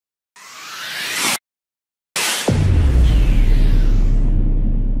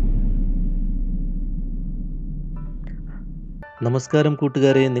നമസ്കാരം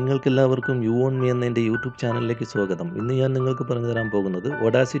കൂട്ടുകാരെ, നിങ്ങൾക്കെല്ലാവർക്കും യു ഓൺ മീ എന്ന എൻ്റെ യൂട്യൂബ് ചാനലിലേക്ക് സ്വാഗതം. ഇന്ന് ഞാൻ നിങ്ങൾക്ക് പറഞ്ഞു തരാൻ പോകുന്നത്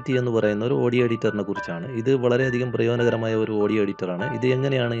ഓഡാസിറ്റി എന്ന് പറയുന്ന ഒരു ഓഡിയോ എഡിറ്ററിനെ കുറിച്ചാണ്. ഇത് വളരെയധികം പ്രയോജനകരമായ ഒരു ഓഡിയോ എഡിറ്ററാണ്. ഇത്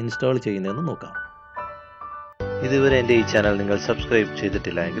എങ്ങനെയാണ് ഇൻസ്റ്റാൾ ചെയ്യുന്നതെന്ന് നോക്കാം. ഇതുവരെ എൻ്റെ ഈ ചാനൽ നിങ്ങൾ സബ്സ്ക്രൈബ്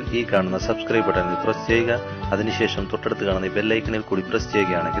ചെയ്തിട്ടില്ല എങ്കിൽ ഈ കാണുന്ന സബ്സ്ക്രൈബ് ബട്ടണിൽ പ്രസ് ചെയ്യുക. അതിനുശേഷം തൊട്ടടുത്ത് കാണുന്ന ഈ ബെല്ലൈക്കണിൽ കൂടി പ്രസ്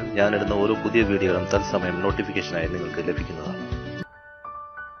ചെയ്യുകയാണെങ്കിൽ ഞാനിടുന്ന ഓരോ പുതിയ വീഡിയോകളും തത്സമയം നോട്ടിഫിക്കേഷനായി നിങ്ങൾക്ക് ലഭിക്കുന്നതാണ്.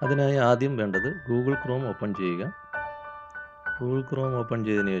 അതിനായി ആദ്യം വേണ്ടത് ഗൂഗിൾ ക്രോം ഓപ്പൺ ചെയ്യുക. ഗൂഗിൾ ക്രോം ഓപ്പൺ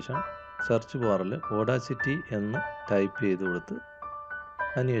ചെയ്തതിന് ശേഷം സെർച്ച് ബാറിൽ ഓഡാസിറ്റി എന്ന് ടൈപ്പ് ചെയ്ത് കൊടുത്ത്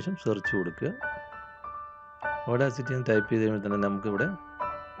അതിനുശേഷം സെർച്ച് കൊടുക്കുക. ഓഡാസിറ്റി എന്ന് ടൈപ്പ് ചെയ്ത് കഴിയുമ്പോൾ തന്നെ നമുക്കിവിടെ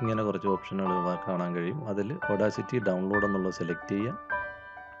ഇങ്ങനെ കുറച്ച് ഓപ്ഷനുകൾ കാണാൻ കഴിയും. അതിൽ ഓഡാസിറ്റി ഡൗൺലോഡ് എന്നുള്ളത് സെലക്ട് ചെയ്യുക.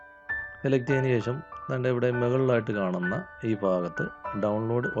 സെലക്ട് ചെയ്തതിന് ശേഷം ഇവിടെ മുകളിലായിട്ട് കാണുന്ന ഈ ഭാഗത്ത്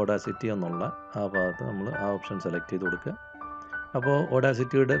ഡൗൺലോഡ് ഓഡാസിറ്റി എന്നുള്ള ആ ഭാഗത്ത് നമ്മൾ ആ ഓപ്ഷൻ സെലക്ട് ചെയ്ത് കൊടുക്കുക. അപ്പോൾ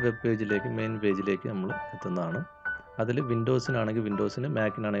ഓഡാസിറ്റിയുടെ വെബ് പേജിലേക്ക്, മെയിൻ പേജിലേക്ക് നമ്മൾ എത്തുന്നതാണ്. അതിൽ വിൻഡോസിനാണെങ്കിൽ വിൻഡോസിന്,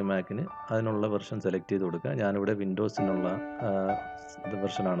 മാക്കിനാണെങ്കിൽ മാക്കിന് അതിനുള്ള വെർഷൻ സെലക്ട് ചെയ്ത് കൊടുക്കുക. ഞാനിവിടെ വിൻഡോസിനുള്ള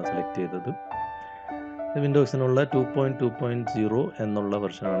വെർഷനാണ് സെലക്ട് ചെയ്തത്. വിൻഡോസിനുള്ള 2.2.0 എന്നുള്ള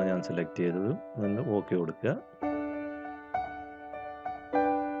വെർഷനാണ് ഞാൻ സെലക്ട് ചെയ്തത്. നിങ്ങൾ ഓക്കെ കൊടുക്കുക.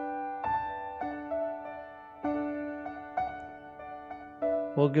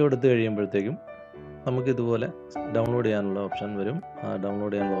 ഓക്കെ കൊടുത്തു കഴിയുമ്പോഴത്തേക്കും നമുക്കിതുപോലെ ഡൗൺലോഡ് ചെയ്യാനുള്ള ഓപ്ഷൻ വരും. ആ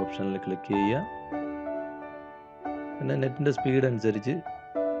ഡൗൺലോഡ് ചെയ്യാനുള്ള ഓപ്ഷനിൽ ക്ലിക്ക് ചെയ്യുക. പിന്നെ നെറ്റിൻ്റെ സ്പീഡ് അനുസരിച്ച്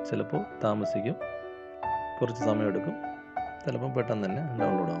ചിലപ്പോൾ താമസിക്കും, കുറച്ച് സമയമെടുക്കും, ചിലപ്പോൾ പെട്ടെന്ന് തന്നെ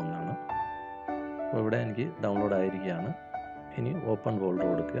ഡൗൺലോഡ് ആവുന്നതാണ്. അപ്പോൾ ഇവിടെ എനിക്ക് ഡൗൺലോഡ് ആയിരിക്കുകയാണ്. ഇനി ഓപ്പൺ ഫോൾഡർ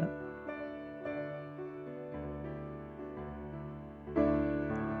കൊടുക്കുക.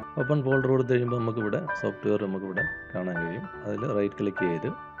 ഓപ്പൺ ഫോൾഡർ കൊടുത്തു കഴിയുമ്പോൾ നമുക്കിവിടെ സോഫ്റ്റ്വെയർ നമുക്കിവിടെ കാണാൻ കഴിയും. അതിൽ റൈറ്റ് ക്ലിക്ക്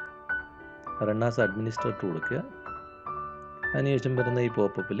ചെയ്ത് റൺ ആസ് അഡ്മിനിസ്ട്രേറ്റർ കൊടുക്കുക. അതിനുശേഷം വരുന്ന ഈ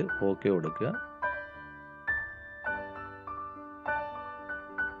പോപ്പപ്പിൽ ഓക്കെ കൊടുക്കുക.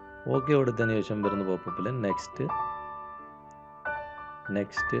 ഓക്കെ കൊടുത്തതിന് ശേഷം വരുന്ന പോപ്പപ്പിൽ നെക്സ്റ്റ്,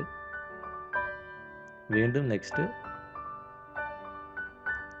 നെക്സ്റ്റ്, വീണ്ടും നെക്സ്റ്റ്,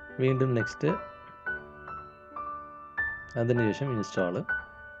 വീണ്ടും നെക്സ്റ്റ്, അതിനുശേഷം ഇൻസ്റ്റാള്.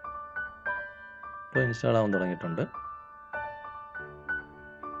 ഇപ്പോൾ ഇൻസ്റ്റാൾ ആവാൻ തുടങ്ങിയിട്ടുണ്ട്.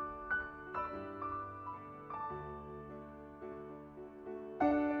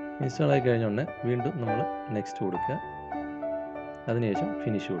 ഇൻസ്റ്റാൾ ആയി കഴിഞ്ഞുകൊണ്ട് വീണ്ടും നമ്മൾ നെക്സ്റ്റ് കൊടുക്കുക. അതിനുശേഷം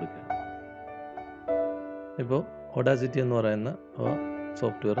ഫിനിഷ് കൊടുക്കുക. ഇപ്പോൾ ഓഡാസിറ്റി എന്ന് പറയുന്ന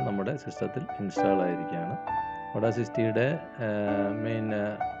സോഫ്റ്റ്വെയർ നമ്മുടെ സിസ്റ്റത്തിൽ ഇൻസ്റ്റാൾ ആയിരിക്കുകയാണ്. ഓഡാസിറ്റിയുടെ മെയിൻ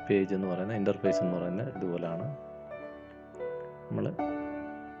പേജ് എന്ന് പറയുന്ന ഇൻ്റർഫേസ് എന്ന് പറയുന്നത് ഇതുപോലെയാണ്. നമ്മൾ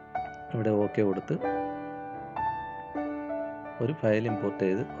ഇവിടെ ഓക്കെ കൊടുത്ത് ഒരു ഫയൽ ഇമ്പോർട്ട്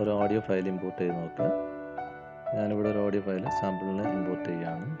ചെയ്ത്, ഒരു ഓഡിയോ ഫയൽ ഇമ്പോർട്ട് ചെയ്ത് നോക്കുക. ഞാനിവിടെ ഒരു ഓഡിയോ ഫയൽ സാമ്പിളിന് ഇമ്പോർട്ട്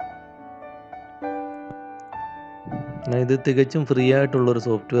ചെയ്യുകയാണ്. ഇത് തികച്ചും ഫ്രീ ആയിട്ടുള്ളൊരു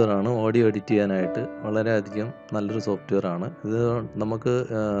സോഫ്റ്റ്വെയർ ആണ്. ഓഡിയോ എഡിറ്റ് ചെയ്യാനായിട്ട് വളരെയധികം നല്ലൊരു സോഫ്റ്റ്വെയർ ആണ്. ഇത് നമുക്ക്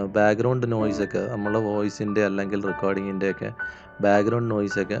ബാക്ക്ഗ്രൗണ്ട് നോയ്സൊക്കെ, നമ്മളെ വോയിസിൻ്റെ അല്ലെങ്കിൽ റെക്കോർഡിങ്ങിൻ്റെ ഒക്കെ ബാക്ക്ഗ്രൗണ്ട്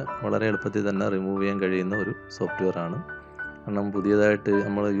നോയ്സൊക്കെ വളരെ എളുപ്പത്തിൽ തന്നെ റിമൂവ് ചെയ്യാൻ കഴിയുന്ന ഒരു സോഫ്റ്റ്വെയർ ആണ്. കാരണം പുതിയതായിട്ട്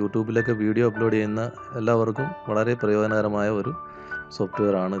നമ്മൾ യൂട്യൂബിലൊക്കെ വീഡിയോ അപ്ലോഡ് ചെയ്യുന്ന എല്ലാവർക്കും വളരെ പ്രയോജനകരമായ ഒരു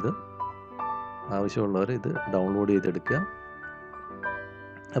സോഫ്റ്റ്വെയർ ആണിത്. ആവശ്യമുള്ളവർ ഇത് ഡൗൺലോഡ് ചെയ്തെടുക്കുക.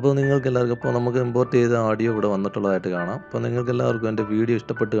 അപ്പോൾ നിങ്ങൾക്കെല്ലാവർക്കും ഇപ്പോൾ നമുക്ക് ഇമ്പോർട്ട് ചെയ്ത ഓഡിയോ ഇവിടെ വന്നിട്ടുള്ളതായിട്ട് കാണാം. അപ്പോൾ നിങ്ങൾക്കെല്ലാവർക്കും എൻ്റെ വീഡിയോ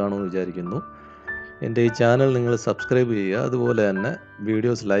ഇഷ്ടപ്പെട്ട് കാണുമെന്ന് വിചാരിക്കുന്നു. എൻ്റെ ഈ ചാനൽ നിങ്ങൾ സബ്സ്ക്രൈബ് ചെയ്യുക. അതുപോലെ തന്നെ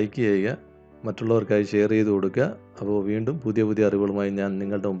വീഡിയോസ് ലൈക്ക് ചെയ്യുക, മറ്റുള്ളവർക്കായി ഷെയർ ചെയ്ത് കൊടുക്കുക. അപ്പോൾ വീണ്ടും പുതിയ പുതിയ അറിവുകളുമായി ഞാൻ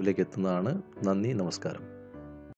നിങ്ങളുടെ മുമ്പിലേക്ക് എത്തുന്നതാണ്. നന്ദി, നമസ്കാരം.